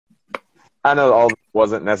I know all this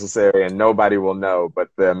wasn't necessary and nobody will know, but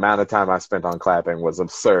the amount of time I spent on clapping was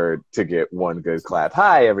absurd to get one good clap.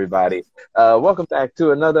 Hi, everybody. Welcome back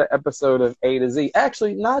to another episode of A to Z.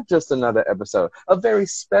 Actually, not just another episode, a very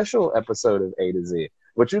special episode of A to Z.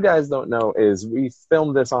 What you guys don't know is we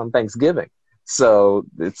filmed this on Thanksgiving. So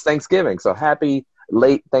it's Thanksgiving. So happy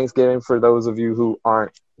late Thanksgiving for those of you who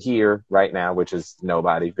aren't here right now, which is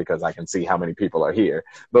nobody because I can see how many people are here.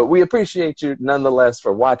 But we appreciate you nonetheless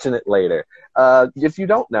for watching it later. If you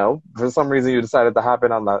don't know, for some reason you decided to hop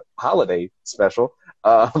in on the holiday special,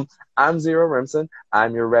 I'm Zero Rimson.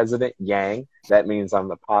 I'm your resident Yang. That means I'm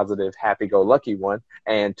the positive, happy-go-lucky one.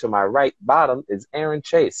 And to my right bottom is Aaron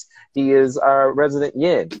Chase. He is our resident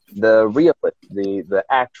Yin, the realist, the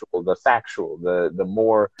actual, the factual, the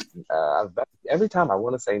more, every time I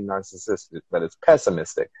want to say narcissistic, but it's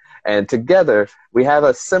pessimistic. And together, we have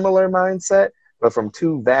a similar mindset, but from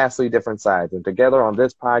two vastly different sides. And together on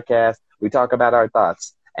this podcast, we talk about our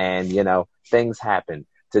thoughts. And, you know, things happen.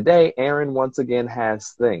 Today, Aaron once again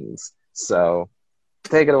has things. So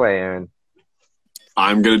take it away, Aaron.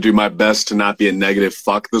 I'm going to do my best to not be a negative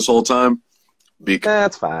fuck this whole time.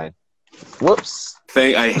 That's fine. Whoops.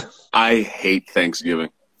 I hate Thanksgiving.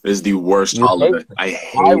 It is the worst holiday.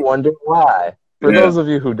 I wonder why. For those of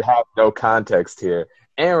you who have no context here,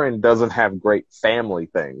 Aaron doesn't have great family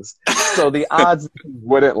things. So the odds that he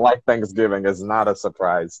wouldn't like Thanksgiving is not a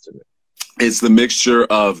surprise to me. It's the mixture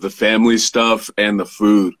of the family stuff and the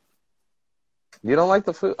food. You don't like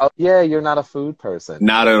the food? Oh, yeah, you're not a food person.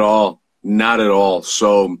 Not at all. Not at all.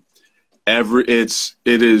 So it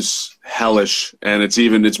is hellish, and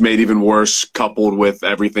it's made even worse coupled with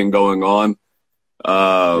everything going on.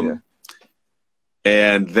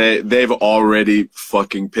 And they've already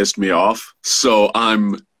fucking pissed me off. So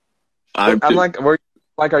I'm like,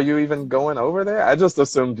 are you even going over there? I just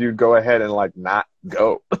assumed you'd go ahead and like not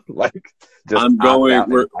go. Like, just I'm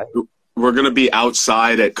going. We're gonna be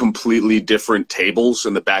outside at completely different tables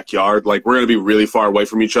in the backyard. Like, we're gonna be really far away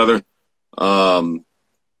from each other. We'll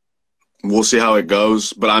see how it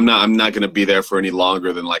goes, but I'm not gonna be there for any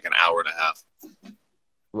longer than like an hour and a half.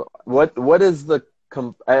 What is the?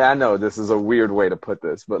 I know this is a weird way to put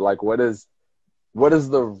this, but like, what is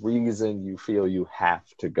the reason you feel you have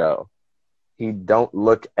to go? He don't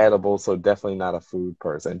look edible, so definitely not a food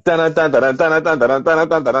person. That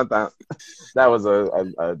was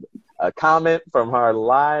a comment from our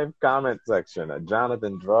live comment section.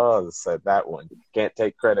 Jonathan Draws said that one. Can't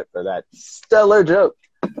take credit for that stellar joke.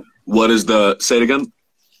 Say it again?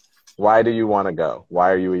 Why do you want to go?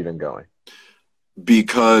 Why are you even going?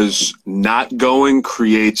 Because not going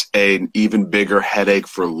creates an even bigger headache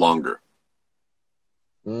for longer.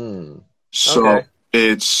 So okay.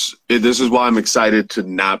 This is why I'm excited to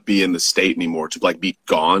not be in the state anymore, to like be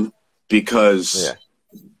gone, because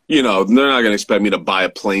you know, they're not going to expect me to buy a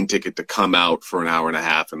plane ticket to come out for an hour and a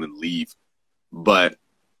half and then leave. But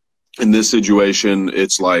in this situation,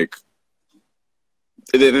 it's like,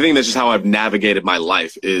 the thing that's just how I've navigated my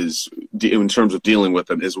life is, in terms of dealing with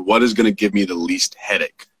them, is what is going to give me the least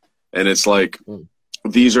headache. And it's like,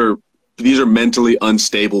 these are mentally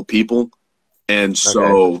unstable people. And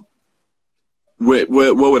so what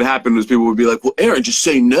would happen is people would be like, well, Aaron, just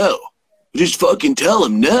say no. Just fucking tell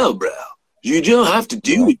them no, bro. You don't have to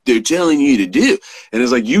do what they're telling you to do. And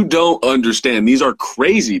it's like, you don't understand. These are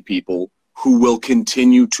crazy people who will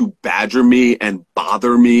continue to badger me and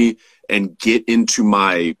bother me and get into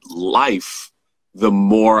my life the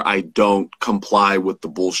more I don't comply with the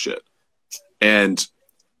bullshit. And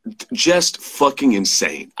just fucking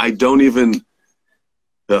insane. I don't even...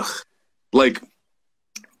 Like,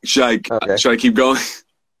 should I keep going?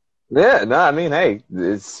 Yeah, no, I mean, hey,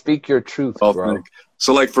 speak your truth, bro.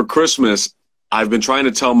 So, like, for Christmas, I've been trying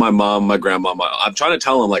to tell my mom, my grandma, I'm trying to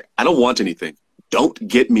tell them, like, I don't want anything. Don't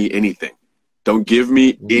get me anything. Don't give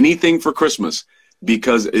me anything for Christmas,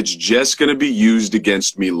 because it's just going to be used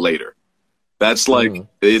against me later. That's like,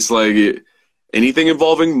 it's like anything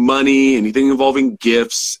involving money, anything involving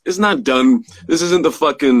gifts is not done. This isn't the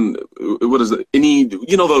fucking, what is it?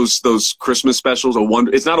 You know, those Christmas specials,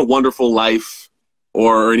 it's not A Wonderful Life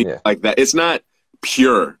or anything like that. It's not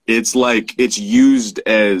pure. It's like, it's used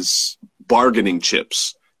as bargaining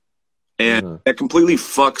chips. And it completely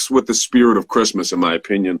fucks with the spirit of Christmas, in my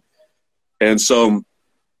opinion. And so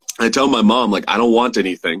I tell my mom, like, I don't want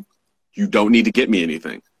anything. You don't need to get me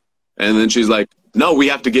anything. And then she's like, no, we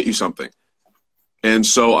have to get you something. And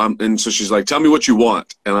so she's like, tell me what you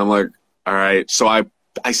want. And I'm like, all right. So I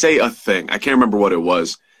say a thing. I can't remember what it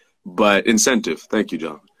was, but incentive. Thank you,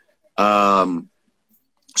 John.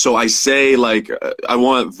 So I say, like, I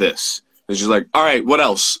want this. And she's like, all right, what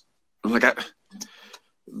else? I'm like,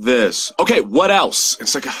 this. Okay, what else?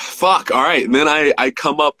 It's like, fuck, all right. And then I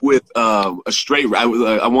come up with a straight,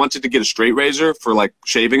 I wanted to get a straight razor for like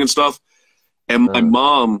shaving and stuff. And my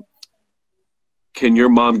mom, can your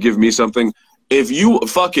mom give me something? If you,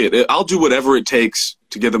 fuck it, I'll do whatever it takes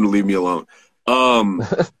to get them to leave me alone.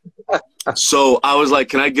 So I was like,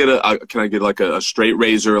 can I get like a straight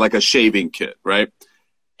razor, like a shaving kit, right?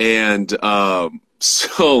 And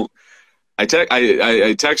so I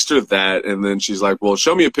text her that, and then she's like, well,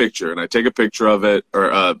 show me a picture. And I take a picture of it, or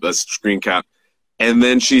a screen cap. And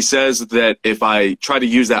then she says that if I try to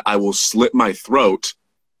use that, I will slit my throat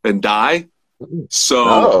and die.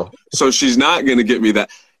 So she's not going to get me that.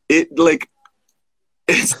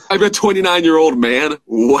 I'm a 29-year-old man.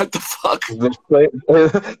 What the fuck?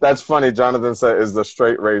 That's funny. Jonathan said, is the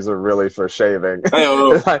straight razor really for shaving?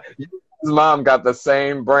 Like, his mom got the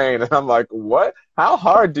same brain. And I'm like, what? How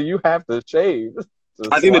hard do you have to shave?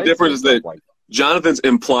 I think the difference is that Jonathan's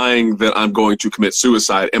implying that I'm going to commit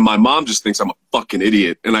suicide, and my mom just thinks I'm a fucking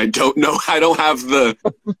idiot, and I don't have the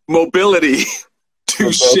mobility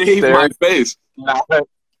to shave my face.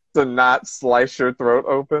 To not slice your throat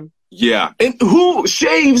open? Yeah. And who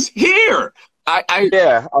shaves here?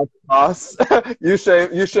 Yeah, us. You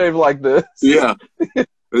shave like this. Yeah.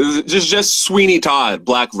 just Sweeney Todd,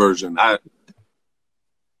 black version.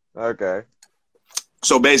 Okay.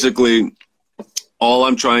 So basically, all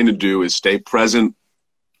I'm trying to do is stay present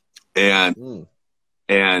and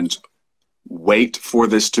wait for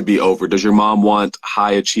this to be over. Does your mom want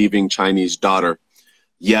high-achieving Chinese daughter?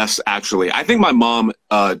 Yes, actually. I think my mom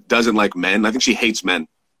doesn't like men. I think she hates men.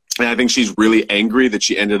 And I think she's really angry that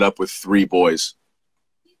she ended up with 3 boys.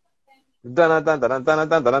 Have you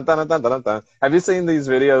seen these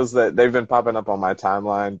videos that they've been popping up on my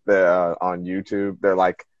timeline on YouTube? They're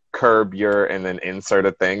like, curb your, and then insert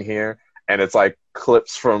a thing here. And it's like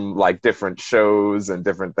clips from like different shows and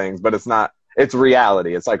different things, but it's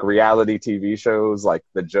reality. It's like reality TV shows, like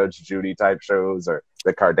the Judge Judy type shows or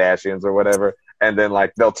the Kardashians or whatever. And then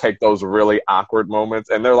like they'll take those really awkward moments,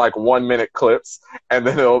 and they're like 1-minute clips, and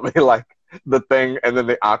then it'll be like the thing, and then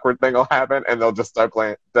the awkward thing will happen, and they'll just start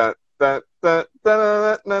playing. I know what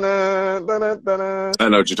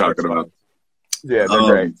you're talking about. Yeah, they're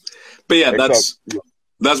great. But yeah, that's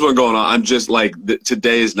what's going on. I'm just like,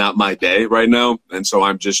 today is not my day right now, and so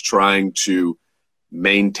I'm just trying to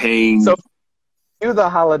maintain. So, the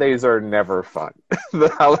holidays are never fun.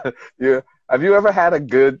 Have you ever had a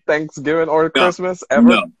good Thanksgiving or Christmas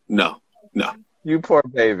ever? No. You poor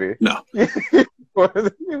baby. No. You poor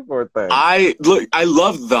thing. I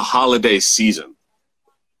love the holiday season.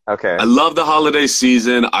 Okay. I love the holiday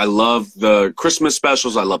season. I love the Christmas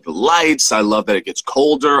specials. I love the lights. I love that it gets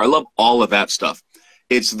colder. I love all of that stuff.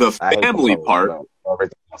 It's the family part.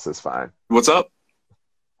 Everything else is fine. What's up?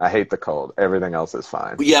 I hate the cold. Everything else is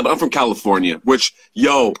fine. Yeah, but I'm from California, which,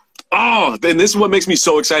 and this is what makes me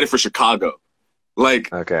so excited for Chicago.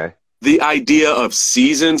 Like, okay, the idea of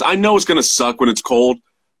seasons. I know it's going to suck when it's cold,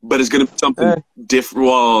 but it's going to be something different.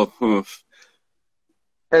 Well,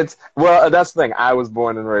 that's the thing. I was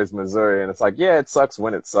born and raised in Missouri, and it's like, yeah, it sucks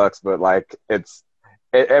when it sucks, but like it's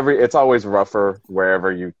always rougher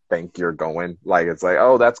wherever you think you're going. Like, it's like,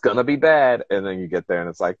 oh, that's gonna be bad, and then you get there, and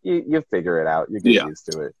it's like you figure it out. You get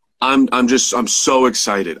used to it. I'm so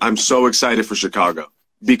excited. I'm so excited for Chicago,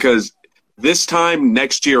 because this time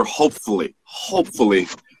next year, hopefully,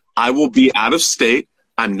 I will be out of state.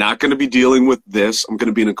 I'm not going to be dealing with this. I'm going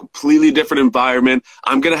to be in a completely different environment.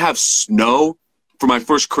 I'm going to have snow for my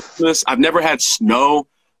first Christmas. I've never had snow.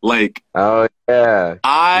 Like, oh yeah,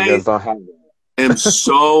 I am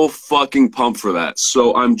so fucking pumped for that.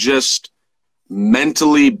 So I'm just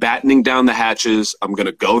mentally battening down the hatches. I'm going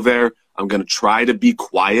to go there. I'm going to try to be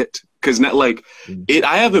quiet, because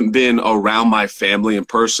I haven't been around my family in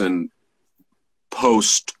person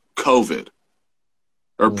post-COVID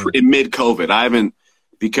or mid-COVID. I haven't.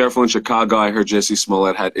 Be careful in Chicago. I heard Jesse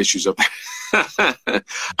Smollett had issues up there.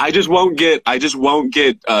 I just won't get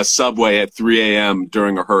Subway at 3 a.m.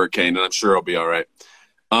 during a hurricane, and I'm sure I'll be all right.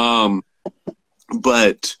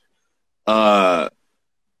 But I'm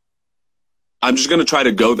just gonna try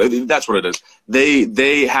to go. That's what it is.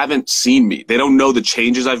 They haven't seen me. They don't know the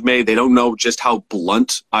changes I've made. They don't know just how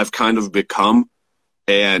blunt I've kind of become,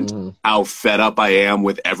 and how fed up I am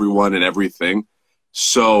with everyone and everything.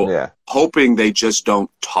 So hoping they just don't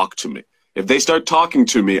talk to me. If they start talking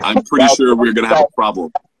to me, I'm pretty sure we're gonna have a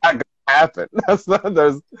problem. Not gonna happen. There's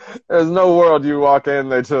no world you walk in,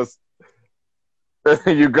 they just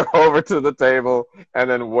you go over to the table and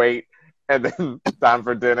then wait, and then time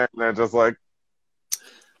for dinner, and they're just like,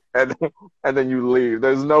 and then you leave.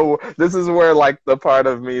 This is where like the part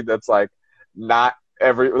of me that's like not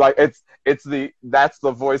that's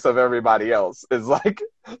the voice of everybody else. Is like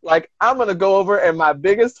I'm gonna go over, and my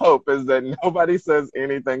biggest hope is that nobody says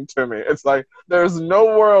anything to me. It's like there's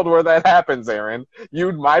no world where that happens, Aaron.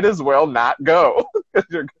 You might as well not go.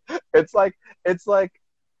 It's like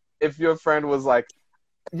if your friend was like,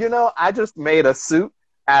 I just made a suit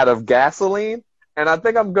out of gasoline, and I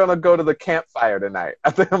think I'm gonna go to the campfire tonight.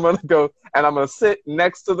 I think I'm gonna go, and I'm gonna sit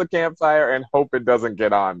next to the campfire and hope it doesn't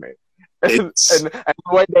get on me. And the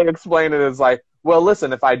way they explain it is like, well,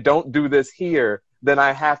 listen, if I don't do this here, then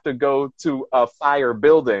I have to go to a fire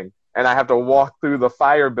building, and I have to walk through the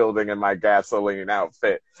fire building in my gasoline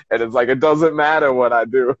outfit. And it's like, it doesn't matter what I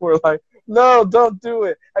do. We're like, no, don't do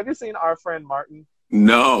it. Have you seen Our Friend Martin?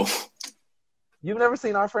 No. You've never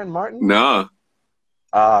seen Our Friend Martin? No.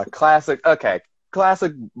 Classic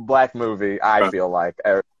black movie, I feel like.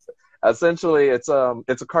 Essentially, it's a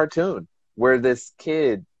cartoon where this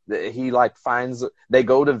kid, they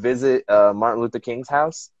go to visit Martin Luther King's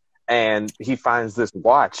house, and he finds this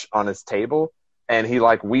watch on his table, and he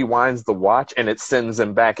rewinds the watch, and it sends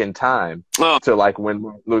him back in time to when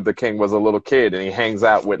Martin Luther King was a little kid, and he hangs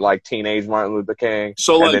out with teenage Martin Luther King,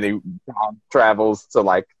 and then he travels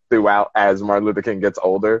to throughout as Martin Luther King gets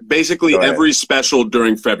older. Basically, every special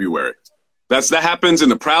during February. That happens in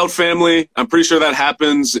the Proud Family. I'm pretty sure that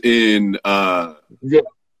happens in yeah.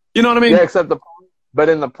 You know what I mean? Yeah, but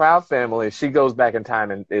in the Proud Family, she goes back in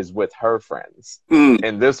time and is with her friends.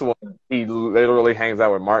 In this one, he literally hangs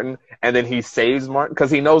out with Martin, and then he saves Martin because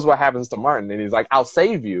he knows what happens to Martin, and he's like, I'll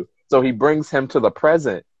save you. So he brings him to the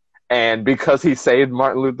present, and because he saved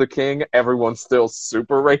Martin Luther King, everyone's still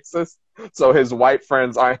super racist. So his white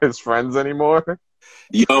friends aren't his friends anymore.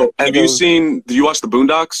 Yo, did you watch the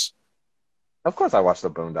Boondocks? Of course I watched the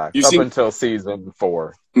Boondocks until season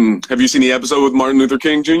 4. Have you seen the episode with Martin Luther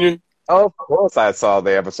King Jr.? Oh, of course I saw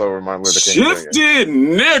the episode with Martin Luther King Jr. Shifted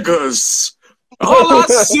niggas. All I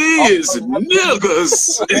see is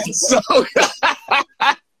niggas.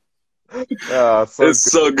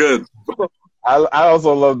 It's so good. I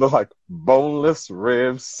also love the boneless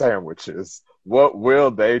rib sandwiches. What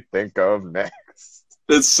will they think of next?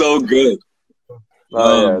 It's so good.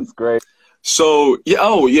 Yeah, it's great. So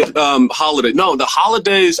holiday. No, the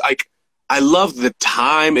holidays. I love the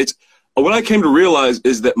time. It's what I came to realize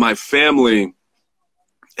is that my family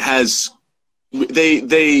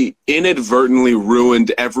they inadvertently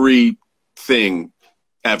ruined everything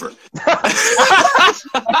ever.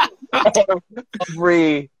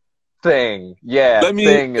 Everything, yeah.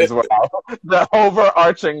 Thing as well. The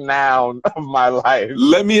overarching noun of my life.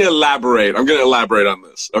 Let me elaborate. I'm going to elaborate on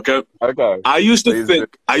this. Okay. Okay. I used to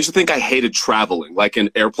think I hated traveling, like in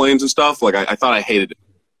airplanes and stuff. I thought I hated it.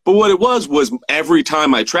 But what it was every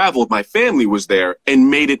time I traveled, my family was there and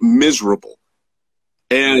made it miserable.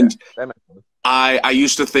 And I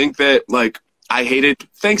used to think that I hated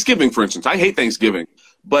Thanksgiving, for instance. I hate Thanksgiving.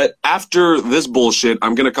 But after this bullshit,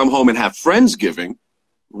 I'm going to come home and have Friendsgiving,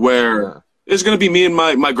 where it's going to be me and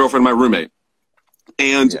my girlfriend, my roommate.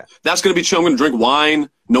 And that's going to be chill. I'm going to drink wine.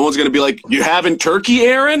 No one's going to be like, you having turkey,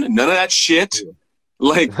 Aaron? None of that shit.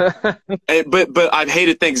 But I've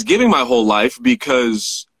hated Thanksgiving my whole life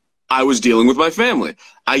because I was dealing with my family.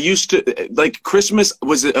 I used to, Christmas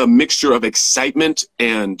was a mixture of excitement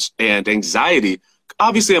and anxiety.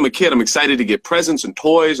 Obviously, I'm a kid. I'm excited to get presents and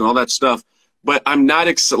toys and all that stuff. But I'm not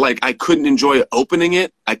I couldn't enjoy opening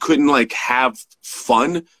it. I couldn't have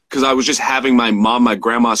fun because I was just having my mom, my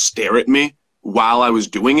grandma stare at me while I was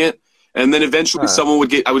doing it. And then eventually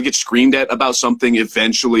I would get screamed at about something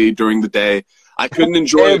eventually during the day. I couldn't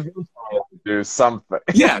enjoy do something.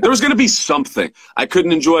 Yeah, there was going to be something. I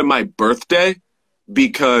couldn't enjoy my birthday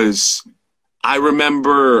because I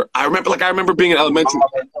remember being in elementary.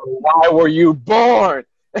 Why were you born?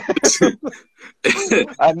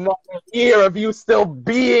 Another year of you still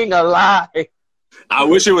being alive. I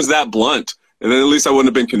wish it was that blunt, and then at least I wouldn't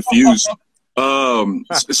have been confused.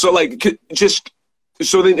 So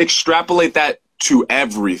then extrapolate that to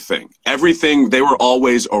everything. Everything, they were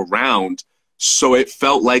always around, so it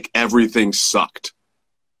felt like everything sucked.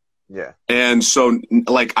 Yeah. And so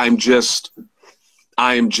I'm just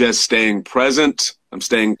staying present. I'm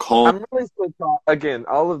staying calm. I'm really again,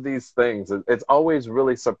 all of these things, it's always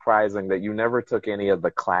really surprising that you never took any of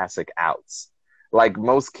the classic outs.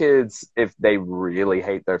 Most kids, if they really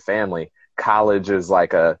hate their family, college is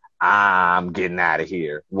I'm getting out of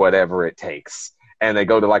here, whatever it takes. And they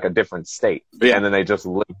go to a different state. Yeah. And then they just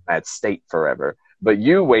live in that state forever. But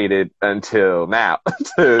you waited until now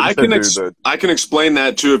I can explain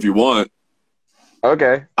that too if you want.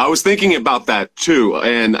 Okay. I was thinking about that too,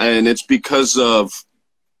 and it's because of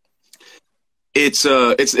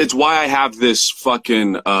it's why I have this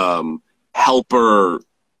fucking helper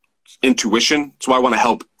intuition. It's why I want to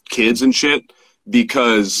help kids and shit,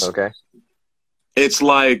 because Okay. it's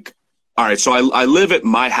like, all right, so I live at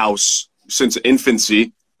my house since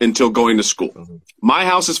infancy until going to school. Mm-hmm. My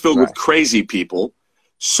house is filled with crazy people,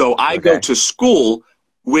 so I go to school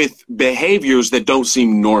with behaviors that don't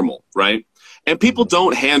seem normal, right? And people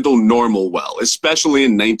don't handle normal well, especially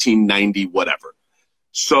in 1990, whatever.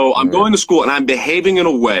 So I'm going to school and I'm behaving in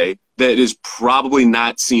a way that is probably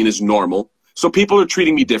not seen as normal. So people are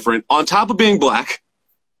treating me different on top of being black,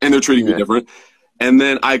 and they're treating me different. And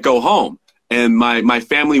then I go home and my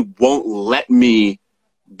family won't let me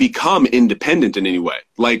become independent in any way.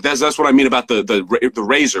 Like that's what I mean about the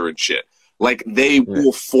razor and shit. Like they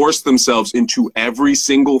will force themselves into every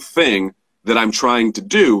single thing that I'm trying to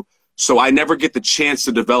do. So I never get the chance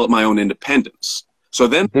to develop my own independence. So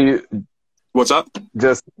then, what's up?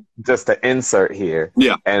 Just to insert here.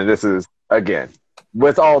 Yeah. And this is, again,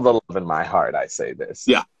 with all the love in my heart, I say this.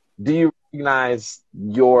 Yeah. Do you recognize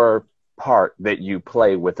your part that you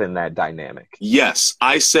play within that dynamic? Yes.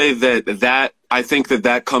 I say I think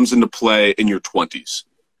that comes into play in your 20s.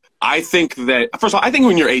 I think that, first of all, I think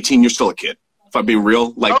when you're 18, you're still a kid. If I'm being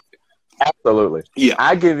real. Like, absolutely. Yeah.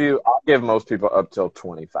 I'll give most people up till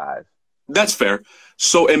 25. That's fair.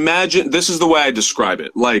 So imagine, this is the way I describe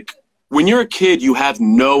it. Like, when you're a kid, you have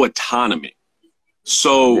no autonomy.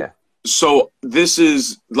 So this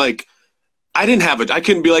is like, I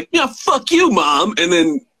couldn't be like, yeah, fuck you, mom, and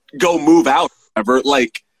then go move out ever.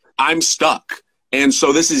 Like, I'm stuck. And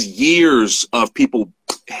so this is years of people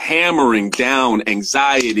hammering down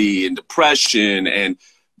anxiety and depression and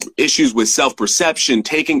issues with self-perception,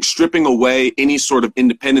 stripping away any sort of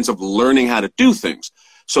independence of learning how to do things.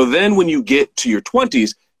 So then when you get to your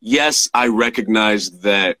 20s, yes, I recognize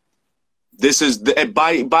that this is,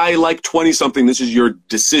 by like 20-something, this is your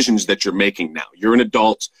decisions that you're making now. You're an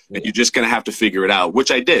adult, and you're just going to have to figure it out,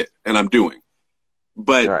 which I did, and I'm doing.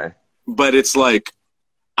 But it's like,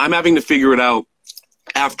 I'm having to figure it out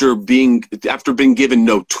after being given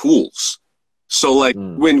no tools. So like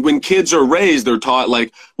when kids are raised, they're taught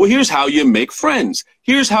like, well, here's how you make friends.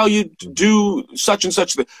 Here's how you do such and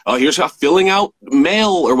such. Here's how filling out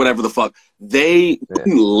mail or whatever the fuck. They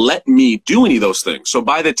wouldn't let me do any of those things. So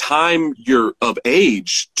by the time you're of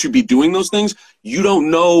age to be doing those things, you don't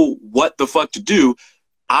know what the fuck to do.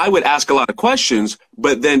 I would ask a lot of questions,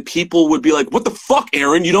 but then people would be like, what the fuck,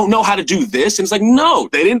 Aaron? You don't know how to do this? And it's like, no,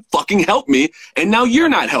 they didn't fucking help me. And now you're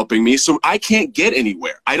not helping me. So I can't get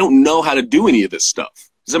anywhere. I don't know how to do any of this stuff.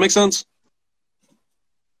 Does that make sense?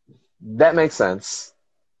 That makes sense.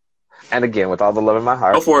 And again, with all the love in my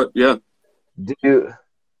heart. Go for it. Yeah.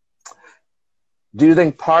 Do you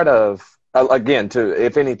think part of, again,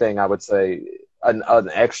 if anything, I would say an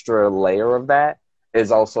extra layer of that is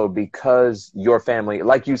also because your family,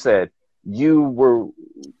 like you said, you were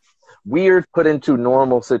weird, put into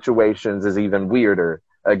normal situations is even weirder.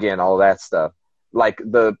 Again, all that stuff. Like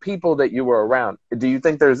the people that you were around, do you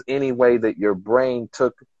think there's any way that your brain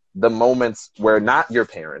took the moments where not your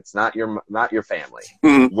parents, not your family,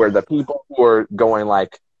 where the people who are going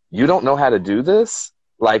like, you don't know how to do this?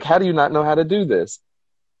 Like, how do you not know how to do this?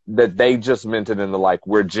 That they just meant it in the like,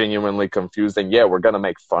 we're genuinely confused and yeah, we're going to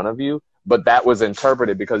make fun of you. But that was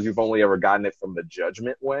interpreted because you've only ever gotten it from the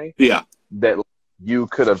judgment way. Yeah. That you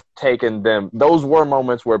could have taken them. Those were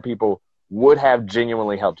moments where people would have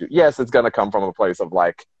genuinely helped you. Yes, it's going to come from a place of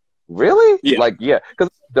like, really? Yeah. Like, yeah,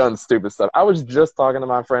 because I've done stupid stuff. I was just talking to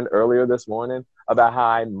my friend earlier this morning about how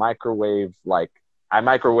I microwaved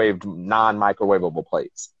non-microwavable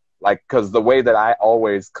plates. Like, because the way that I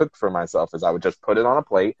always cooked for myself is I would just put it on a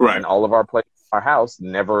plate, and all of our plates in our house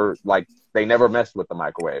they never messed with the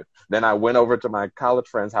microwave. Then I went over to my college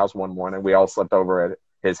friend's house one morning. We all slept over at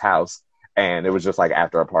his house, and it was just like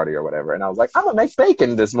after a party or whatever. And I was like, I'm going to make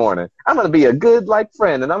bacon this morning. I'm going to be a good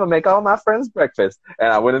friend, and I'm going to make all my friends breakfast.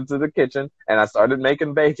 And I went into the kitchen, and I started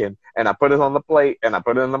making bacon, and I put it on the plate, and I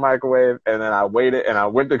put it in the microwave, and then I waited, and I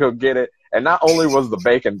went to go get it. And not only was the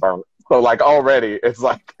bacon burnt, so like already it's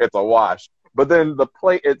a wash. But then the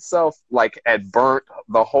plate itself had burnt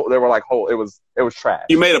the whole. They were like whole. It was trash.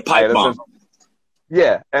 You made a pipe bomb.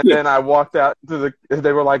 Yeah, and then I walked out to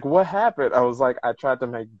they were like, what happened? I was like, I tried to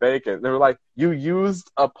make bacon. They were like, you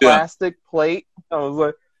used a plastic plate? I was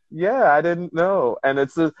like, yeah, I didn't know. And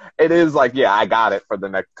it is like, yeah, I got it for the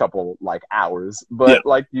next couple hours. But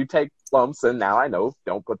you take lumps and now I know,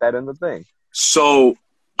 don't put that in the thing. So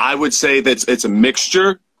I would say that it's a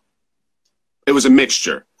mixture. It was a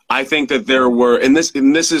mixture. I think that there were, and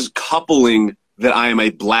this is coupling that I am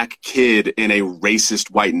a black kid in a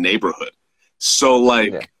racist white neighborhood. So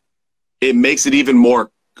it makes it even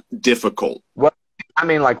more difficult. Well, I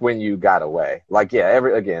mean, like when you got away, like, yeah,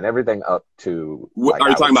 everything up to, like, Are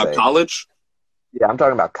you I talking would about say, college? yeah, I'm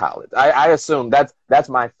talking about college. I assume that's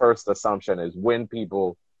my first assumption is when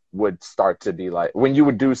people would start to be like, when you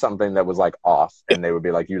would do something that was like off Yeah. and they would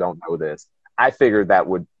be like, you don't know this. I figured that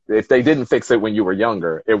would, if they didn't fix it when you were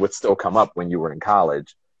younger, it would still come up when you were in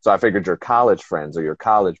college. So I figured your college friends or your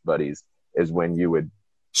college buddies is when you would.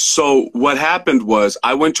 So what happened was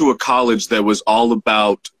I went to a college that was all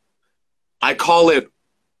about, I call it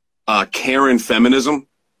Karen feminism,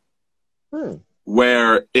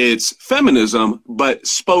 where it's feminism, but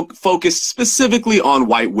focused specifically on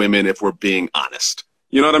white women, if we're being honest.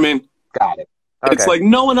 You know what I mean? Got it. Okay. It's like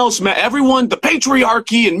no one else, everyone, the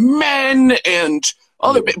patriarchy and men and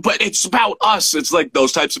other, but it's about us. It's like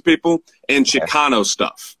those types of people and Chicano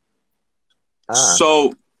stuff.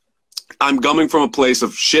 So I'm coming from a place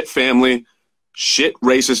of shit family, shit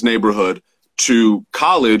racist neighborhood to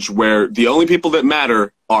college where the only people that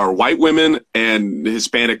matter are white women and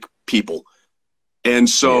Hispanic people. And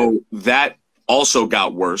so that also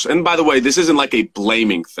got worse. And by the way, this isn't like a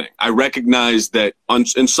blaming thing. I recognize that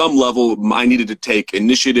in some level, I needed to take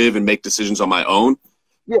initiative and make decisions on my own.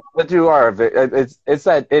 Yeah, but you are. It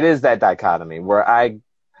is that dichotomy where I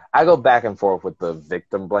go back and forth with the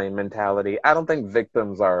victim blame mentality. I don't think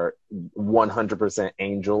victims are 100%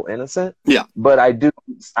 angel innocent. Yeah, but I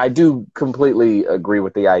do completely agree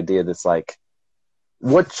with the idea that's like,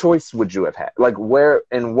 what choice would you have had? Like, where,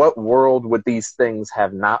 in what world would these things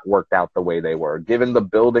have not worked out the way they were? Given the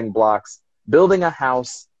building blocks, building a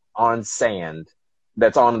house on sand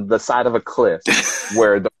that's on the side of a cliff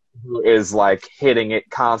where the is like hitting it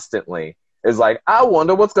constantly is like, I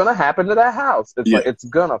wonder what's going to happen to that house. It's like, it's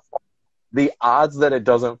going to fall. The odds that it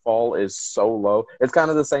doesn't fall is so low. It's kind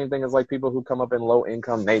of the same thing as like people who come up in low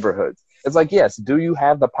income neighborhoods. It's like, yes, do you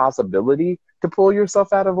have the possibility to pull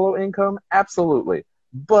yourself out of low income? Absolutely.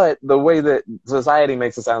 But the way that society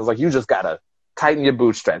makes it sound is like, you just got to tighten your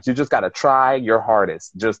bootstraps. You just got to try your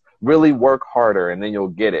hardest. Just really work harder and then you'll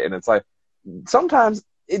get it. And it's like, sometimes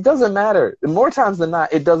it doesn't matter. More times than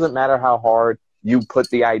not, it doesn't matter how hard you put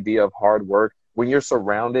the idea of hard work when you're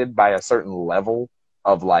surrounded by a certain level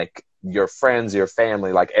of like your friends, your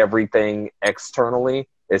family, like everything externally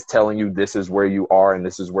is telling you this is where you are and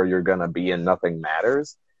this is where you're going to be and nothing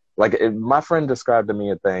matters. Like my friend described to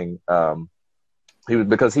me a thing,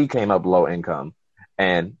 because he came up low income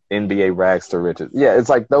and NBA rags to riches. Yeah, it's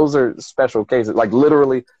like those are special cases. Like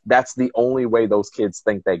literally, that's the only way those kids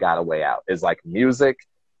think they got a way out is like music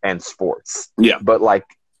and sports. Yeah. But like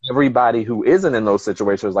everybody who isn't in those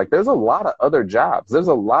situations, like there's a lot of other jobs. There's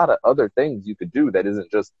a lot of other things you could do that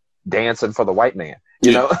isn't just dancing for the white man,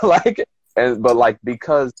 you know, like, but like,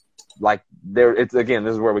 because like it's again,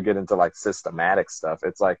 this is where we get into like systematic stuff.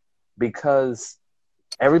 It's like, because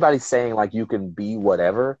everybody's saying like you can be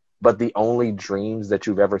whatever, but the only dreams that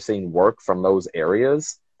you've ever seen work from those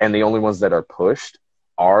areas and the only ones that are pushed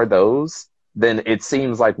are those, then it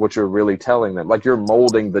seems like what you're really telling them, like you're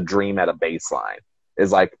molding the dream at a baseline.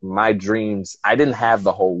 Is like, my dreams, I didn't have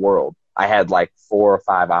the whole world. I had like 4 or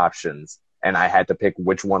 5 options and I had to pick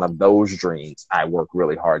which one of those dreams I work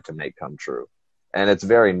really hard to make come true. And it's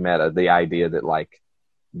very meta, the idea that like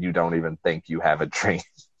you don't even think you have a dream.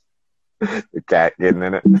 The cat getting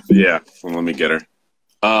in it. Yeah, well, let me get her.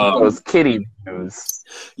 Those kitty news.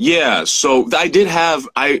 Yeah, so I did have,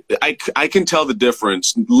 I can tell the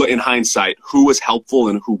difference in hindsight who was helpful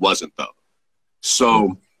and who wasn't though.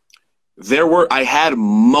 So I had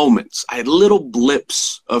moments, I had little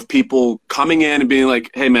blips of people coming in and being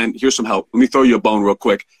like, hey man, here's some help. Let me throw you a bone real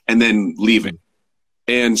quick, and then leaving.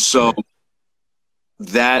 And so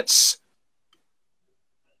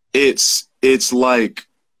it's like,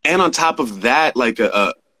 and on top of that, like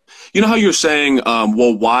you know how you're saying,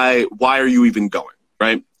 well, why are you even going,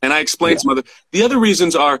 right? And I explained the other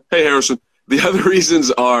reasons are, hey Harrison, the other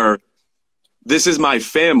reasons are, this is my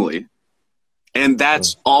family. And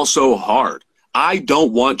that's also hard. I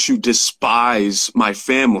don't want to despise my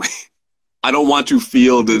family. I don't want to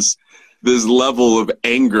feel this level of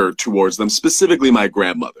anger towards them, specifically my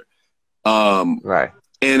grandmother. Right.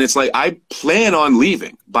 And it's like, I plan on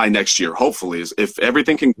leaving by next year, hopefully. If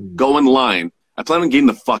everything can go in line, I plan on getting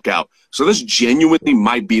the fuck out. So this genuinely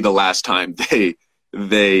might be the last time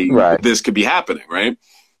this could be happening, right?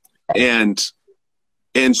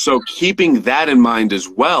 And so keeping that in mind as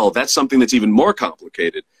well, that's something that's even more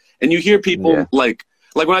complicated. And you hear people like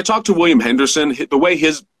when I talk to William Henderson, the way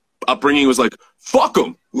his upbringing was like, fuck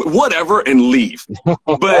them, whatever, and leave.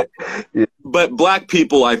 But black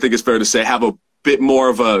people, I think it's fair to say, have a bit more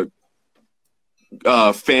of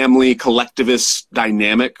a family collectivist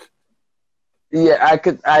dynamic Yeah,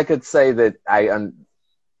 I could say that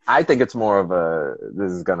I think it's more of a,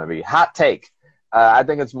 this is gonna be hot take. I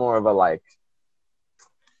think it's more of a like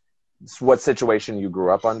what situation you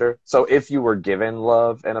grew up under. So if you were given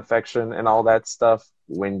love and affection and all that stuff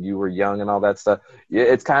when you were young and all that stuff,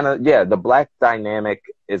 it's kind of, yeah, the black dynamic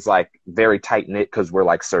is like very tight knit because we're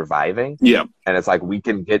like surviving. Yeah. And it's like we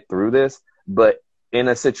can get through this. But in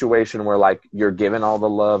a situation where like you're given all the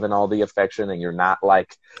love and all the affection and you're not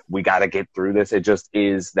like, we got to get through this, it just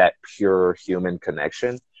is that pure human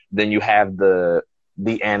connection. Then you have the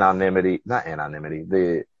anonymity, not anonymity,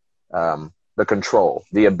 the control,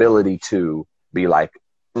 the ability to be like,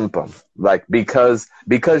 like because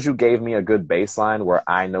you gave me a good baseline where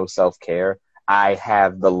I know self-care, I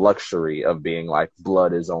have the luxury of being like,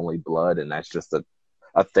 blood is only blood, and that's just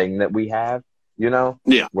a thing that we have, you know?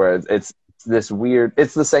 Yeah. Whereas it's this weird,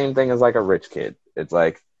 it's the same thing as like a rich kid. It's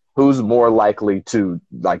like, who's more likely to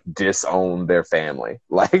like disown their family?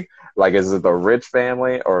 Like is it the rich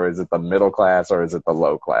family, or is it the middle class, or is it the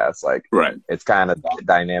low class? Like, right. It's kind of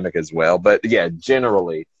dynamic as well. But yeah,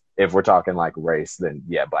 generally, if we're talking like race, then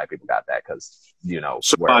yeah, black people got that because, you know,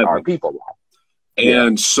 where our people are.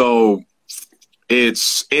 And so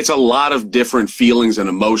it's a lot of different feelings and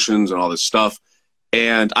emotions and all this stuff.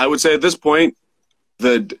 And I would say at this point,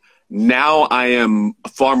 now I am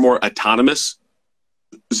far more autonomous.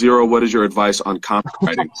 Zero, what is your advice on comic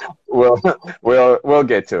writing? we'll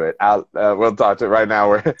get to it. We'll talk to it right now.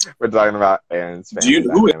 We're talking about Aaron's family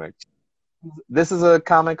dynamic. This is a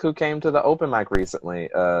comic who came to the open mic recently.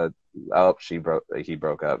 He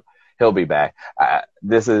broke up. He'll be back.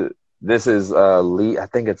 This is Lee. I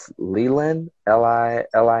think it's Leland,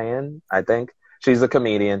 Lin. I think she's a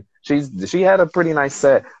comedian. She had a pretty nice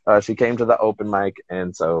set. She came to the open mic,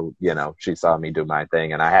 and so, you know, she saw me do my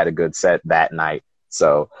thing, and I had a good set that night.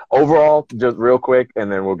 So overall, just real quick, and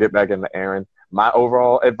then we'll get back into Aaron. My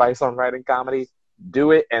overall advice on writing comedy: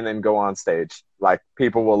 do it and then go on stage. Like,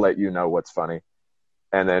 people will let you know what's funny,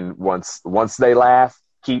 and then once they laugh,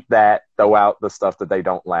 keep that. Throw out the stuff that they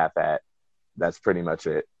don't laugh at. That's pretty much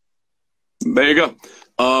it. There you go.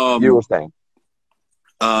 You were saying.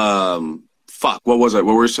 Fuck, what was it?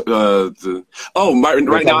 What were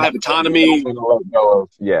right now I have autonomy.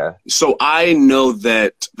 Yeah. So I know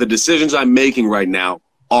that the decisions I'm making right now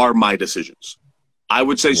are my decisions. I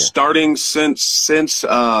would say starting since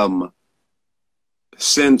that,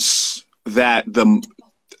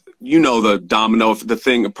 the domino,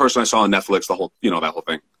 the person I saw on Netflix, that whole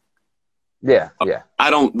thing. Yeah.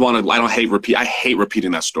 I hate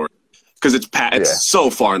repeating that story, because it's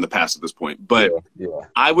so far in the past at this point. But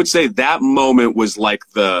I would say that moment was like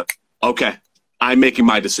okay, I'm making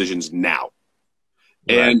my decisions now.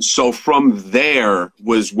 Right. And so from there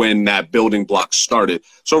was when that building block started.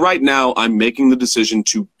 So right now I'm making the decision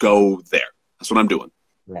to go there. That's what I'm doing.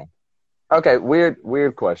 Yeah. Okay,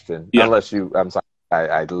 weird question. Yeah. Unless I'm sorry,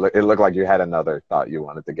 it looked like you had another thought you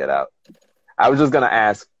wanted to get out. I was just going to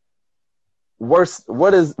ask, what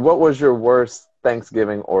was your worst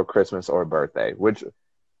Thanksgiving or Christmas or birthday?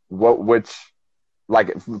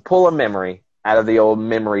 Like, pull a memory out of the old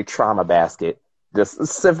memory trauma basket. Just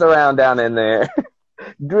sift around down in there.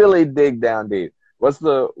 Really dig down deep. What's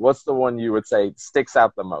the one you would say sticks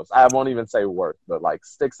out the most? I won't even say worst, but like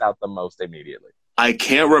sticks out the most immediately. I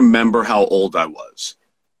can't remember how old I was,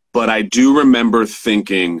 but I do remember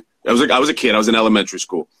thinking, I was a kid. I was in elementary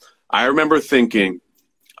school. I remember thinking,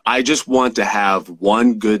 I just want to have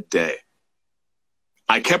one good day.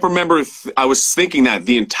 I kept I was thinking that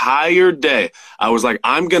the entire day. I was like,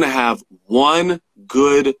 I'm going to have one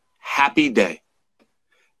good, happy day.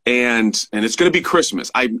 And it's going to be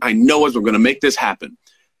Christmas. I know I'm going to make this happen.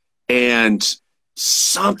 And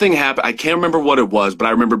something happened. I can't remember what it was, but I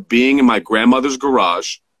remember being in my grandmother's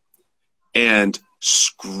garage and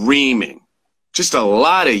screaming. Just a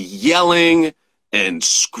lot of yelling and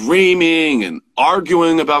screaming and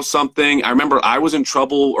arguing about something. I remember I was in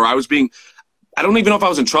trouble, or I don't even know if I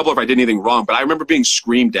was in trouble or if I did anything wrong, but I remember being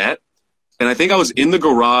screamed at. And I think I was in the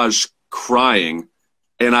garage crying,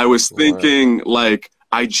 and I was thinking, like,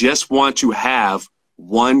 I just want to have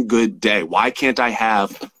one good day. Why can't I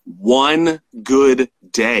have one good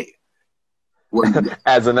day?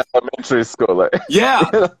 As an elementary schooler.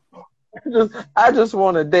 Yeah. I just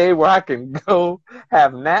want a day where I can go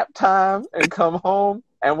have nap time and come home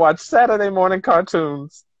and watch Saturday morning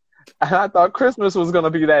cartoons. And I thought Christmas was going to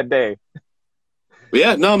be that day.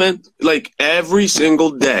 Yeah, no, man. Like, every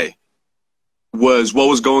single day was what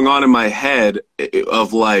was going on in my head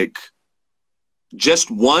of, like, just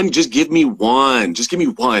give me one. Just give me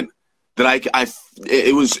one. That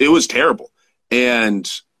it was terrible.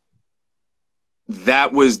 And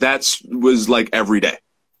that was like every day.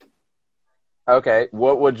 Okay,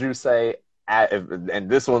 what would you say? And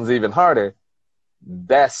this one's even harder.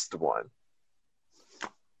 Best one: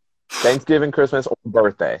 Thanksgiving, Christmas, or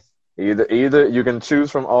birthday. Either you can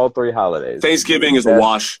choose from all three holidays. Thanksgiving is a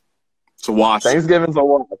wash. It's a wash. Thanksgiving's a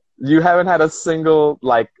wash. You haven't had a single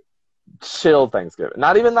like chill Thanksgiving.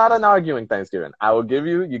 Not an arguing Thanksgiving. I will give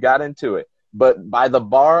you got into it. But by the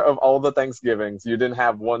bar of all the Thanksgivings, you didn't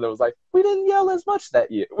have one that was like, we didn't yell as much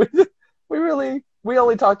that year. We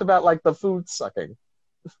only talked about like the food sucking.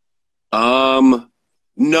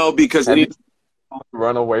 No, because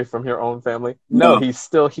run away from your own family. No, he's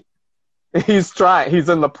still here. He's trying. He's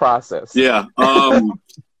in the process. Yeah.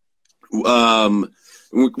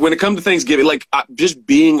 When it comes to Thanksgiving, like just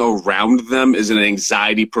being around them is an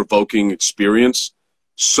anxiety-provoking experience.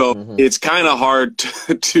 So it's kind of hard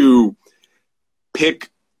to pick,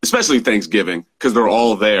 especially Thanksgiving, because they're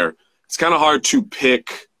all there. It's kind of hard to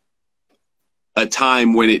pick a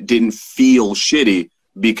time when it didn't feel shitty,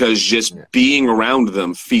 because just being around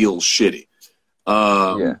them feels shitty.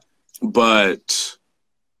 But what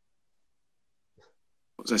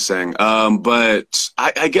was I saying? But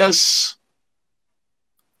I guess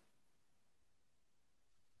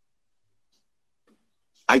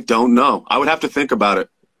I don't know. I would have to think about it.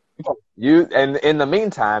 And in the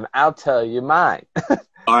meantime, I'll tell you mine.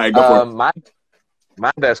 All right, go for it.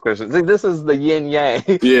 My best Christmas. See, this is the yin yang.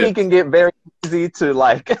 Yeah. He can get very easy to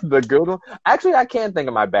like the good one. Actually, I can't think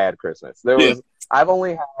of my bad Christmas. I've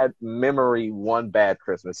only had memory one bad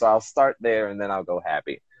Christmas, so I'll start there and then I'll go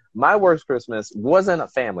happy. My worst Christmas wasn't a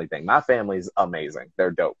family thing. My family's amazing.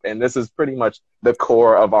 They're dope. And this is pretty much the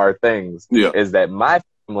core of our things, is that my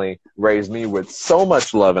family raised me with so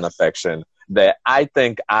much love and affection that I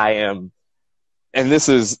think I am, and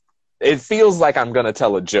it feels like I'm going to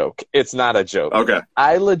tell a joke. It's not a joke. Okay.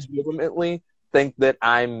 I legitimately think that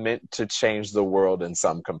I'm meant to change the world in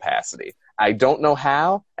some capacity. I don't know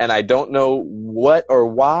how, and I don't know what or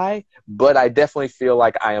why, but I definitely feel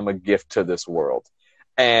like I am a gift to this world.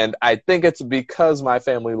 And I think it's because my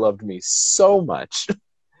family loved me so much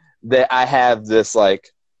that I have this, like,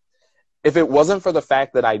 if it wasn't for the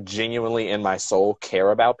fact that I genuinely in my soul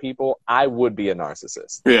care about people, I would be a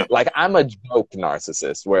narcissist. Yeah. Like, I'm a joke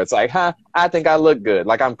narcissist where it's like, I think I look good.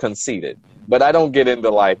 Like, I'm conceited. But I don't get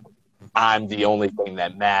into, like, I'm the only thing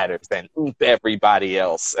that matters and everybody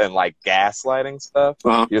else and, like, gaslighting stuff.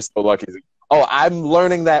 You're so lucky. Oh, I'm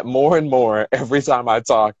learning that more and more every time I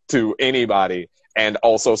talk to anybody, and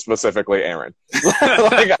also specifically Aaron.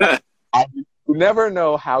 Like, you never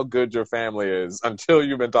know how good your family is until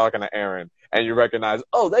you've been talking to Aaron and you recognize,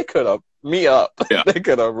 oh, they could have me up. Yeah. They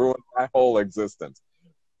could have ruined my whole existence.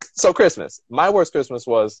 So Christmas, my worst Christmas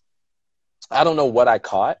was, I don't know what I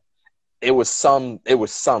caught. It was some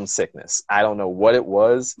sickness. I don't know what it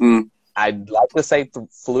was. I'd like to say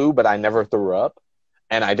flu, but I never threw up,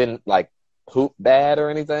 and I didn't like poop bad or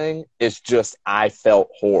anything. It's just I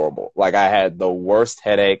felt horrible. Like, I had the worst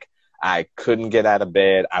headache. I couldn't get out of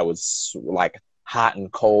bed. I was like hot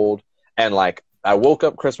and cold. And like, I woke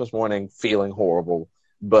up Christmas morning feeling horrible,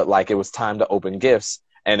 but like it was time to open gifts.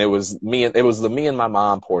 And it was the me and my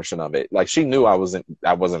mom portion of it. Like, she knew I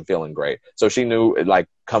wasn't feeling great. So she knew, like,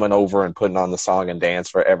 coming over and putting on the song and dance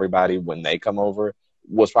for everybody when they come over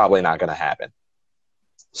was probably not going to happen.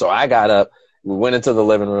 So I got up, we went into the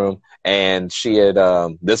living room, and she had,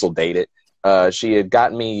 this'll date it. She had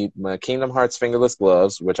gotten me my Kingdom Hearts fingerless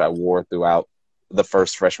gloves, which I wore throughout the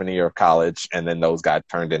first freshman year of college, and then those got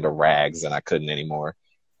turned into rags and I couldn't anymore.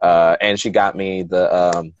 And she got me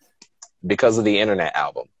the Because of the Internet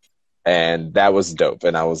album, and that was dope.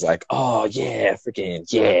 And I was like, oh yeah, freaking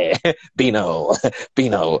yeah, Beano.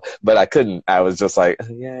 But I couldn't. I was just like,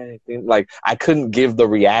 yeah, like I couldn't give the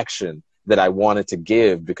reaction that I wanted to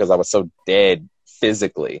give because I was so dead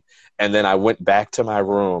physically. And then I went back to my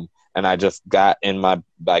room and I just got in my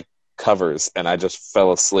like covers and I just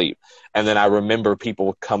fell asleep. And then I remember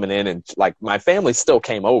people coming in, and like my family still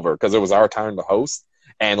came over because it was our turn to host.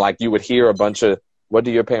 And like you would hear a bunch of, what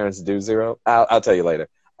do your parents do, Zero? I'll tell you later.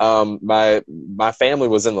 My family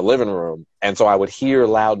was in the living room, and so I would hear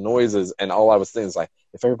loud noises, and all I was thinking is like,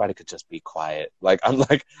 if everybody could just be quiet. Like I'm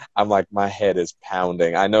like my head is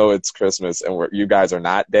pounding. I know it's Christmas and you guys are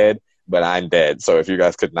not dead, but I'm dead. So if you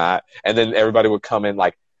guys could not, and then everybody would come in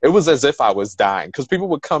like, it was as if I was dying, because people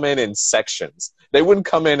would come in sections. They wouldn't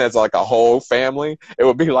come in as like a whole family. It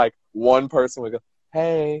would be like one person would go,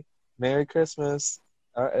 hey, Merry Christmas.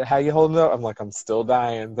 How you holding up? I'm like, I'm still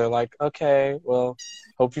dying. They're like, okay, well,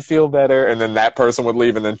 hope you feel better. And then that person would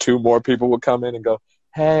leave, and then two more people would come in and go,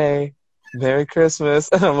 hey, Merry Christmas.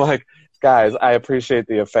 And I'm like, guys, I appreciate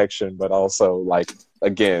the affection, but also, like,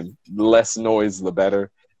 again, less noise, the better,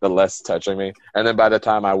 the less touching me. And then by the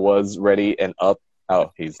time I was ready and up,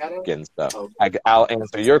 oh, he's getting stuff. I'll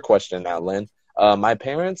answer your question now, Lynn. My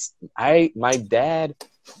parents, my dad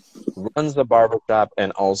runs a barbershop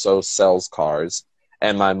and also sells cars.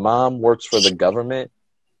 And my mom works for the government,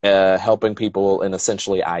 helping people in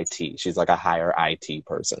essentially IT. She's like a higher IT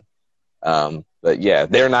person. But yeah,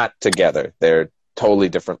 they're not together. They're totally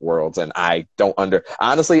different worlds. And I don't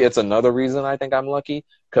honestly, it's another reason I think I'm lucky,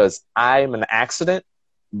 because I'm an accident,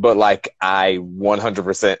 but like I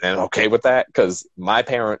 100% am okay with that, because my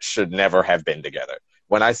parents should never have been together.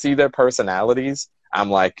 When I see their personalities, I'm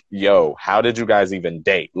like, yo, how did you guys even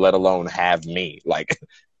date, let alone have me? Like,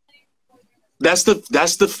 that's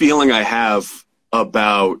the feeling I have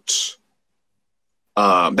about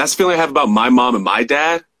my mom and my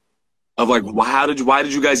dad, of like, why did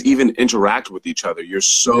you guys even interact with each other? You're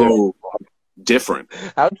so different.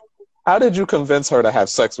 How did you convince her to have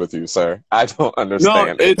sex with you, sir? I don't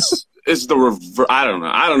understand. No, it's the reverse. I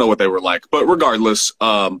don't know what they were like, but regardless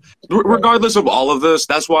of all of this,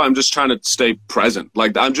 that's why I'm just trying to stay present.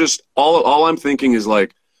 Like, I'm just all I'm thinking is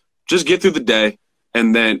like, just get through the day,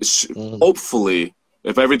 and then hopefully,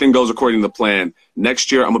 if everything goes according to the plan,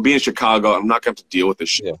 next year I'm gonna be in Chicago. I'm not gonna have to deal with this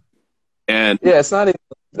shit. Yeah. And yeah, it's not even.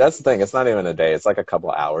 That's the thing. It's not even a day. It's like a couple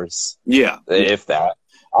of hours. Yeah, if that.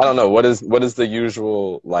 I don't know. What is the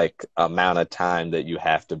usual like amount of time that you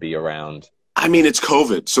have to be around? I mean, it's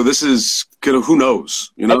COVID, so this is who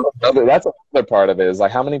knows, you know? That's another part of it, is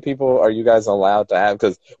like, how many people are you guys allowed to have?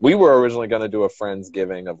 Because we were originally going to do a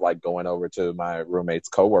Friendsgiving of like going over to my roommate's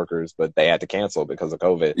coworkers, but they had to cancel because of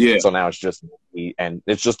COVID. Yeah. So now it's just me, and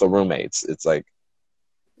it's just the roommates. It's like,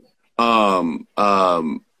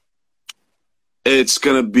 it's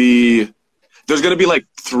gonna be, there's gonna be like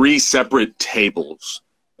 3 separate tables,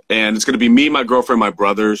 and it's gonna be me, my girlfriend, my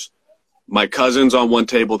brothers, my cousins on one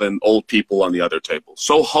table, then old people on the other table.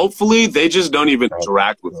 So hopefully they just don't even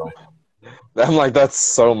interact with me. I'm like, that's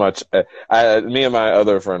so much. Me and my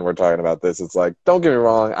other friend were talking about this. It's like, don't get me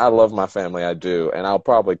wrong, I love my family, I do, and I'll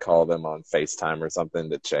probably call them on FaceTime or something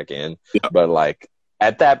to check in. Yeah. But like,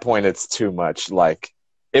 at that point, it's too much. Like,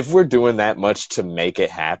 if we're doing that much to make it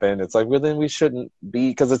happen, it's like, well, then we shouldn't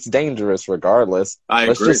be, because it's dangerous regardless.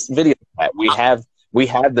 Let's agree. Just video that. We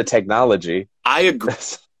have the technology. I agree.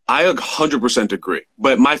 I 100% agree.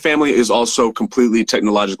 But my family is also completely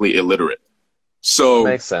technologically illiterate. So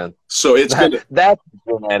makes sense. So it's that's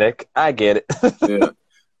genetic. I get it. Yeah.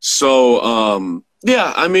 So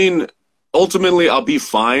yeah, I mean, ultimately I'll be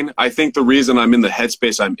fine. I think the reason I'm in the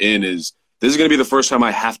headspace I'm in is this is going to be the first time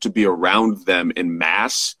I have to be around them in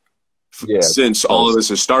mass since all of this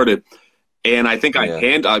has started. And I think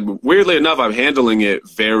weirdly enough, I'm handling it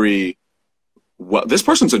very well. This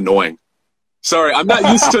person's annoying. Sorry, I'm not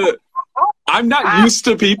used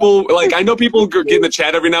to people. Like, I know people get in the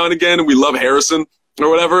chat every now and again, and we love Harrison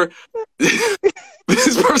or whatever.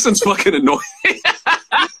 This person's fucking annoying.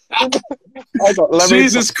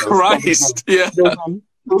 Jesus Christ. Yeah.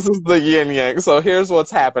 This is the yin yang. So here's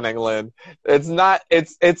what's happening, Lynn. It's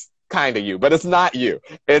kind of you, but it's not you.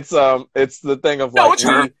 It's the thing of like, no, it's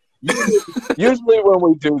her. Usually when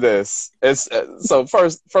we do this, it's so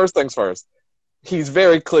first things first. He's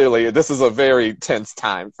very clearly, this is a very tense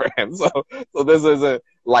time for him. So this isn't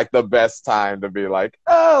like the best time to be like,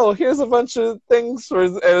 oh, here's a bunch of things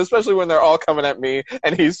and especially when they're all coming at me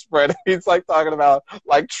and he's like talking about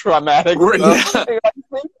like traumatic stuff. Yeah.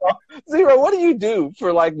 Zero, what do you do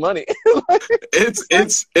for like money?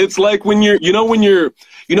 It's like when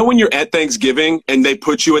you're at Thanksgiving and they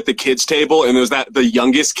put you at the kids table and there's the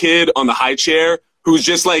youngest kid on the high chair who's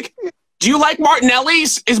just like, do you like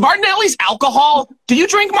Martinelli's? Is Martinelli's alcohol? Do you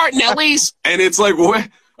drink Martinelli's? And it's like, what?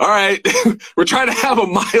 All right, we're trying to have a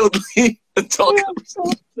mildly adult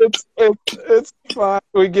conversation. It's fine.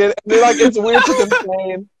 We get it. Like, it's weird to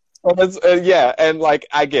complain. Yeah, and like,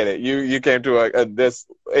 I get it. You came to this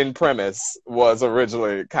in premise was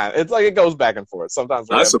originally kind of. It's like it goes back and forth.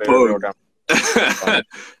 Sometimes I suppose.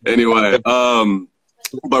 Anyway,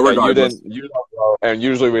 but regardless, you don't know, and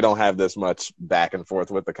usually we don't have this much back and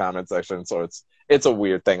forth with the comment section, so it's a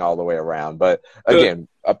weird thing all the way around. But again,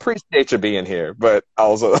 appreciate you being here, but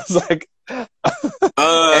also it's like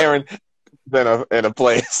Aaron in a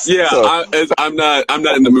place. Yeah, so. I'm not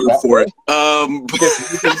in the mood for it.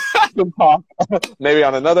 We can talk. Maybe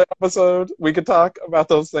on another episode we could talk about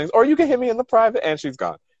those things, or you can hit me in the private, and she's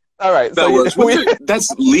gone. All right,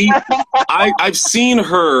 that's Lee. I've seen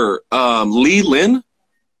her, Lee Lynn.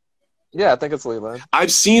 Yeah, I think it's Lee Lynn.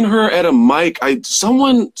 I've seen her at a mic.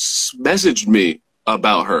 Someone messaged me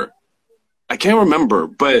about her. I can't remember,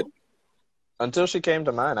 but Until she came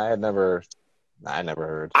to mind, I never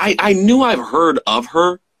heard. I knew I've heard of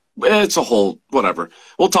her. It's a whole whatever.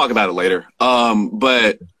 We'll talk about it later.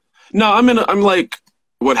 But no, I'm like,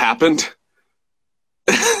 what happened?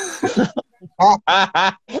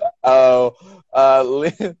 Oh,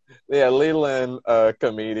 yeah, Leland, a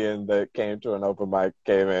comedian that came to an open mic,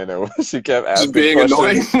 came in and she kept asking Just being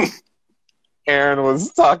questions. annoying. Aaron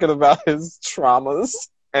was talking about his traumas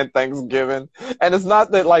and Thanksgiving, and it's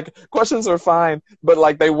not that like questions are fine, but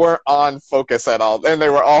like they weren't on focus at all, and they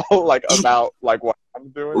were all like about like what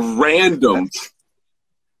I'm doing. Random.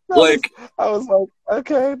 Like I was like,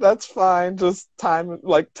 okay, that's fine. Just time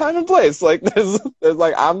and place. Like there's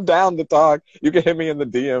like I'm down to talk. You can hit me in the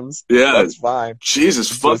DMs. Yeah, that's fine. Jesus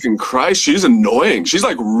fucking Christ, she's annoying. She's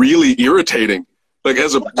like really irritating. Like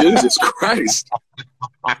as a Jesus Christ.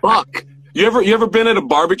 Fuck. You ever been at a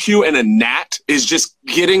barbecue and a gnat is just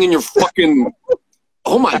getting in your fucking?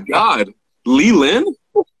 Oh my God, Lee Lin.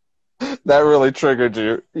 That really triggered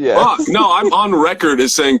you. Yeah. Fuck. No, I'm on record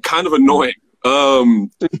as saying kind of annoying.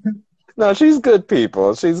 No, she's good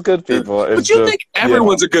people. She's good people. But you think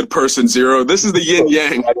everyone's a good person, Zero? This is the yin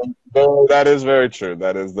yang. That is very true.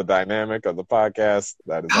 That is the dynamic of the podcast.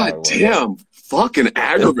 That is God damn, fucking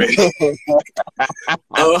aggravating.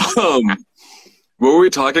 What were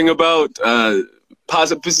we talking about?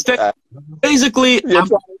 Positive. Basically,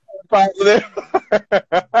 positive.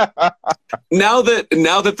 now that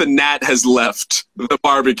the gnat has left the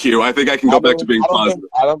barbecue, I think I can go back to being positive.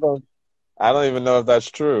 I don't even know if that's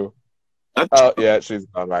true. Oh, yeah, she's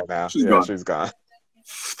gone right now. She's gone.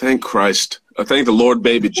 Thank Christ. Thank the Lord,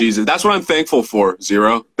 baby Jesus. That's what I'm thankful for,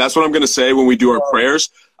 Zero. That's what I'm going to say when we do our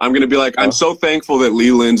prayers. I'm going to be like, I'm so thankful that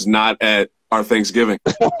Leland's not at our Thanksgiving.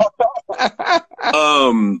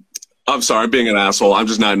 I'm sorry, I'm being an asshole. I'm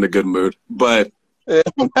just not in a good mood. But yeah,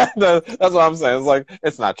 that's what I'm saying. It's like,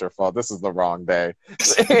 it's not your fault. This is the wrong day.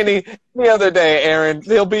 Any other day, Aaron,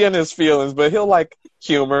 he'll be in his feelings, but he'll like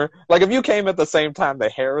humor. Like if you came at the same time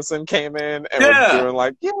that Harrison came in and was doing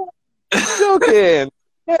like, joking.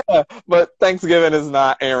 Yeah, but Thanksgiving is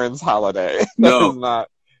not Aaron's holiday. No,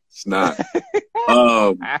 it's not.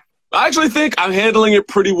 I actually think I'm handling it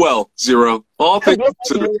pretty well, Zero. All things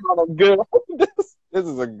considered. This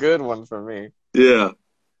is a good one for me. Yeah.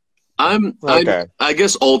 I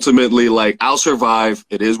guess ultimately, like, I'll survive.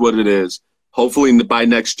 It is what it is. Hopefully by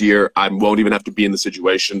next year, I won't even have to be in the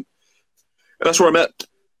situation. And that's where I'm at.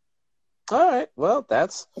 All right. Well,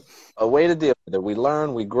 that's a way to deal with it. We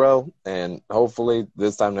learn, we grow, and hopefully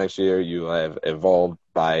this time next year you have evolved.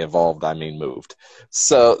 By evolved, I mean moved.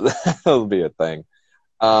 So that'll be a thing.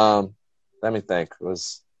 Let me think.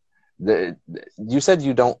 You said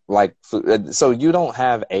you don't like food, so you don't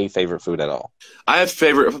have a favorite food at all? I have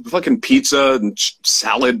favorite fucking pizza and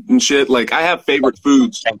salad and shit. Like, I have favorite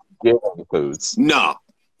foods. Thanksgiving foods? No.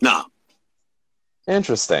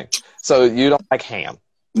 Interesting. So you don't like ham?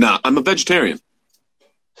 No, I'm a vegetarian.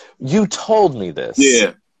 You told me this.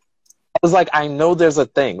 Yeah. I was like, I know there's a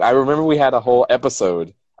thing. I remember we had a whole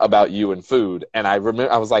episode about you and food, and I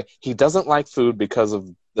was like, he doesn't like food because of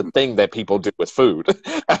the thing that people do with food.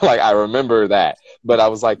 Like, I remember that. But I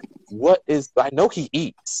was like, I know he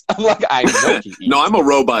eats. I'm like, I know he eats. No, I'm a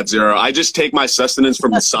robot, Zero. I just take my sustenance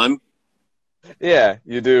from the sun. Yeah,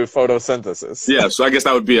 you do photosynthesis. Yeah, so I guess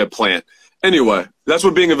that would be a plant. Anyway, that's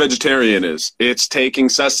what being a vegetarian is. It's taking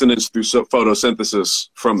sustenance through photosynthesis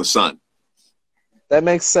from the sun. That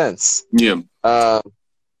makes sense. Yeah.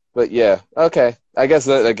 But yeah, okay. I guess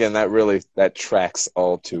that tracks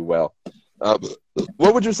all too well.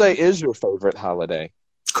 What would you say is your favorite holiday?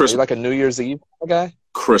 Christmas. Are you like a New Year's Eve guy?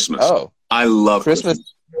 Christmas. Oh, I love Christmas.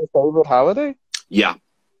 Is your favorite holiday? Yeah.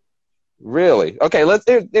 Really? Okay,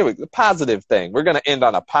 the positive thing. We're gonna end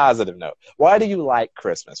on a positive note. Why do you like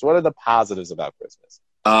Christmas? What are the positives about Christmas?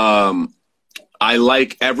 I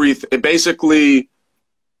like everything. Basically,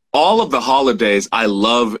 all of the holidays I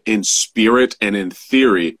love in spirit and in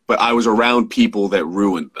theory, but I was around people that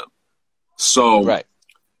ruined them. So, right.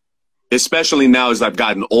 Especially now as I've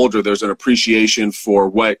gotten older, there's an appreciation for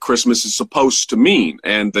what Christmas is supposed to mean.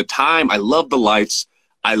 And the time, I love the lights.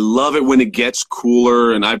 I love it when it gets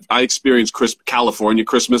cooler. And I experienced California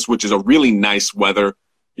Christmas, which is a really nice weather.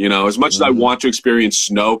 You know, as much as I want to experience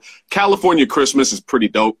snow, California Christmas is pretty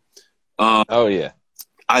dope. Oh, yeah.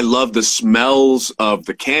 I love the smells of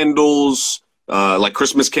the candles, like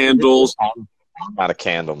Christmas candles. I'm not a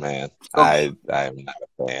candle man. Oh. I'm not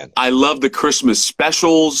a fan. I love the Christmas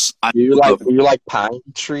specials. You like pine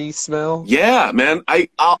tree smell? Yeah, man.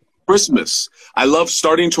 Christmas. I love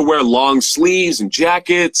starting to wear long sleeves and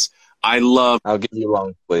jackets. I love I'll give you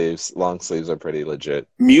long sleeves. Long sleeves are pretty legit.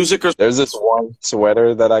 music. There's this one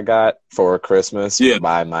sweater that I got for Christmas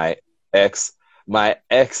by my ex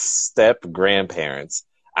step grandparents.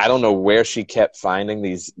 I don't know where she kept finding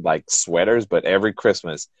these like sweaters, but every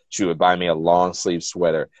Christmas she would buy me a long sleeve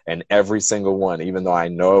sweater, and every single one, even though I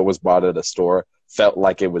know it was bought at a store, felt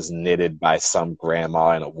like it was knitted by some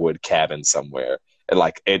grandma in a wood cabin somewhere. And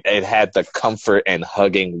like it had the comfort and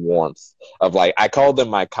hugging warmth of, like, I called them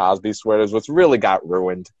my Cosby sweaters, which really got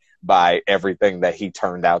ruined by everything that he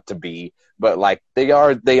turned out to be. But like they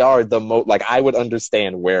are the most, like, I would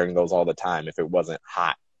understand wearing those all the time if it wasn't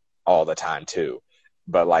hot all the time too.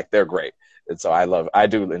 But like they're great. And so I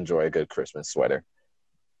do enjoy a good Christmas sweater.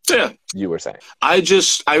 Yeah. You were saying. I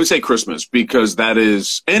would say Christmas, because that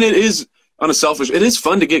is, and it is on a selfish, it is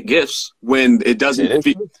fun to get gifts when it doesn't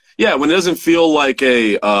when it doesn't feel like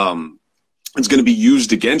a it's going to be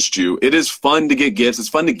used against you. It is fun to get gifts. It's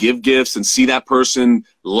fun to give gifts and see that person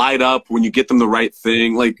light up when you get them the right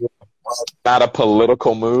thing. Like, not a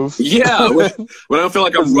political move. Yeah. When I don't feel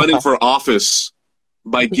like I'm running for office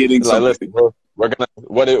by getting something. Listen, we're gonna.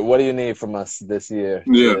 What do you need from us this year?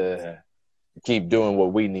 Yeah. Keep doing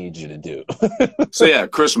what we need you to do. So yeah,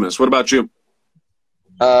 Christmas. What about you?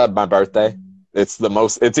 My birthday.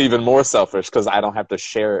 It's even more selfish because I don't have to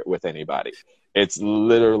share it with anybody. It's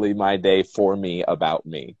literally my day for me, about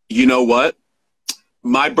me. You know what?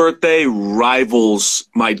 My birthday rivals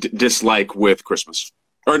my dislike with Christmas.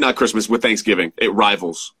 Or not Christmas, with Thanksgiving. It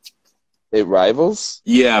rivals. It rivals?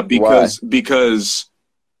 Yeah, because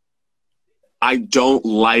I don't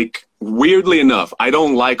like, weirdly enough, I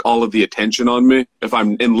don't like all of the attention on me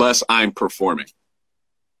unless I'm performing.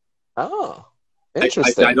 Oh,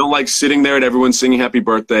 interesting. I don't like sitting there and everyone singing happy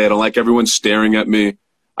birthday. I don't like everyone staring at me.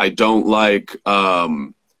 I don't like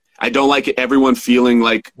everyone feeling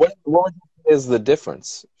like. What is the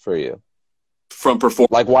difference for you from performing?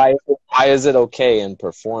 Like, why is it okay in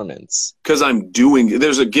performance? Because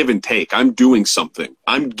there's a give and take. I'm doing something.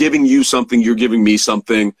 I'm giving you something. You're giving me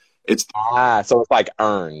something. So it's like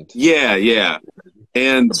earned. Yeah.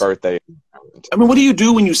 And the birthday. I mean, what do you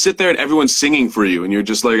do when you sit there and everyone's singing for you and you're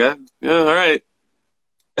just like, yeah, all right.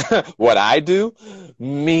 What I do?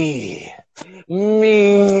 Me.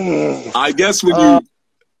 I guess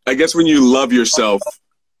when you love yourself.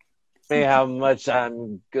 Me, how much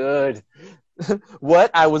I'm good.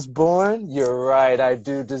 What? I was born? You're right. I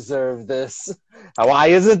do deserve this. Why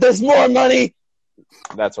isn't this more money?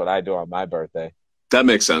 That's what I do on my birthday. That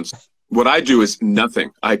makes sense. What I do is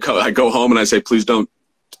nothing. I go home and I say, please don't.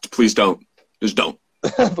 Just don't.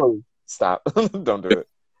 Stop. Don't do it.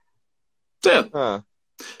 Yeah. Huh.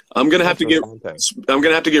 I'm gonna have to get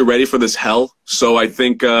ready for this hell. So I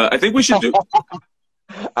think we should do.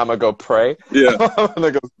 I'm gonna go pray. Yeah. I'm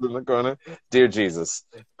gonna go in the corner. Dear Jesus,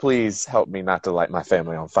 please help me not to light my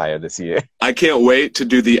family on fire this year. I can't wait to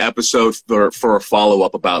do the episode for a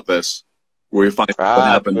follow-up about this, where we find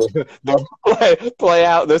out what happened. Play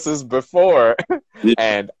out. This is before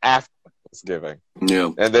and after Thanksgiving.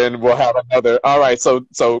 Yeah. And then we'll have another. All right. So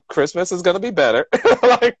Christmas is gonna be better.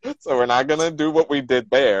 So we're not gonna do what we did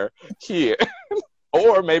here,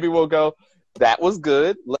 or maybe we'll go. That was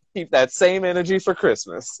good. Let's keep that same energy for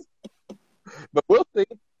Christmas. But we'll see.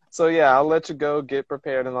 So, yeah, I'll let you go, get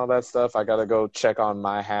prepared and all that stuff. I got to go check on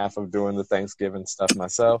my half of doing the Thanksgiving stuff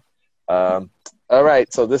myself. All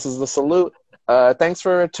right, so this is the salute. Thanks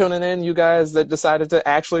for tuning in, you guys that decided to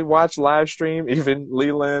actually watch live stream, even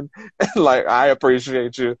Leland. Like, I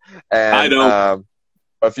appreciate you. And, I don't.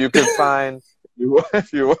 If you could find,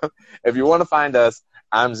 if you want to find us,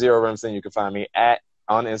 I'm Zero Rimson. You can find me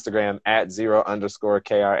on Instagram at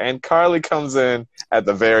 @0_KR. And Carly comes in at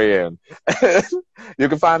the very end. You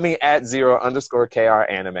can find me at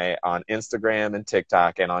 @0_KR anime on Instagram and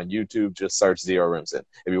TikTok, and on YouTube, just search Zero Rimson.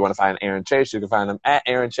 If you want to find Aaron Chase, you can find him at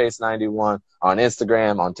AaronChase91 on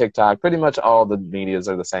Instagram, on TikTok. Pretty much all the medias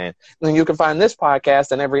are the same. And you can find this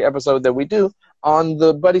podcast and every episode that we do on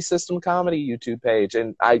the Buddy System Comedy YouTube page.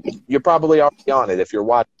 And you're probably already on it if you're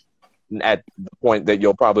watching. At the point that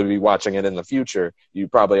you'll probably be watching it in the future, you're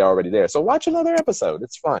probably already there. So watch another episode.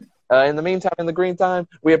 It's fun. In the meantime, in the green time,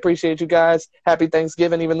 we appreciate you guys. Happy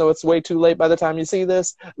Thanksgiving, even though it's way too late by the time you see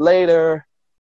this. Later.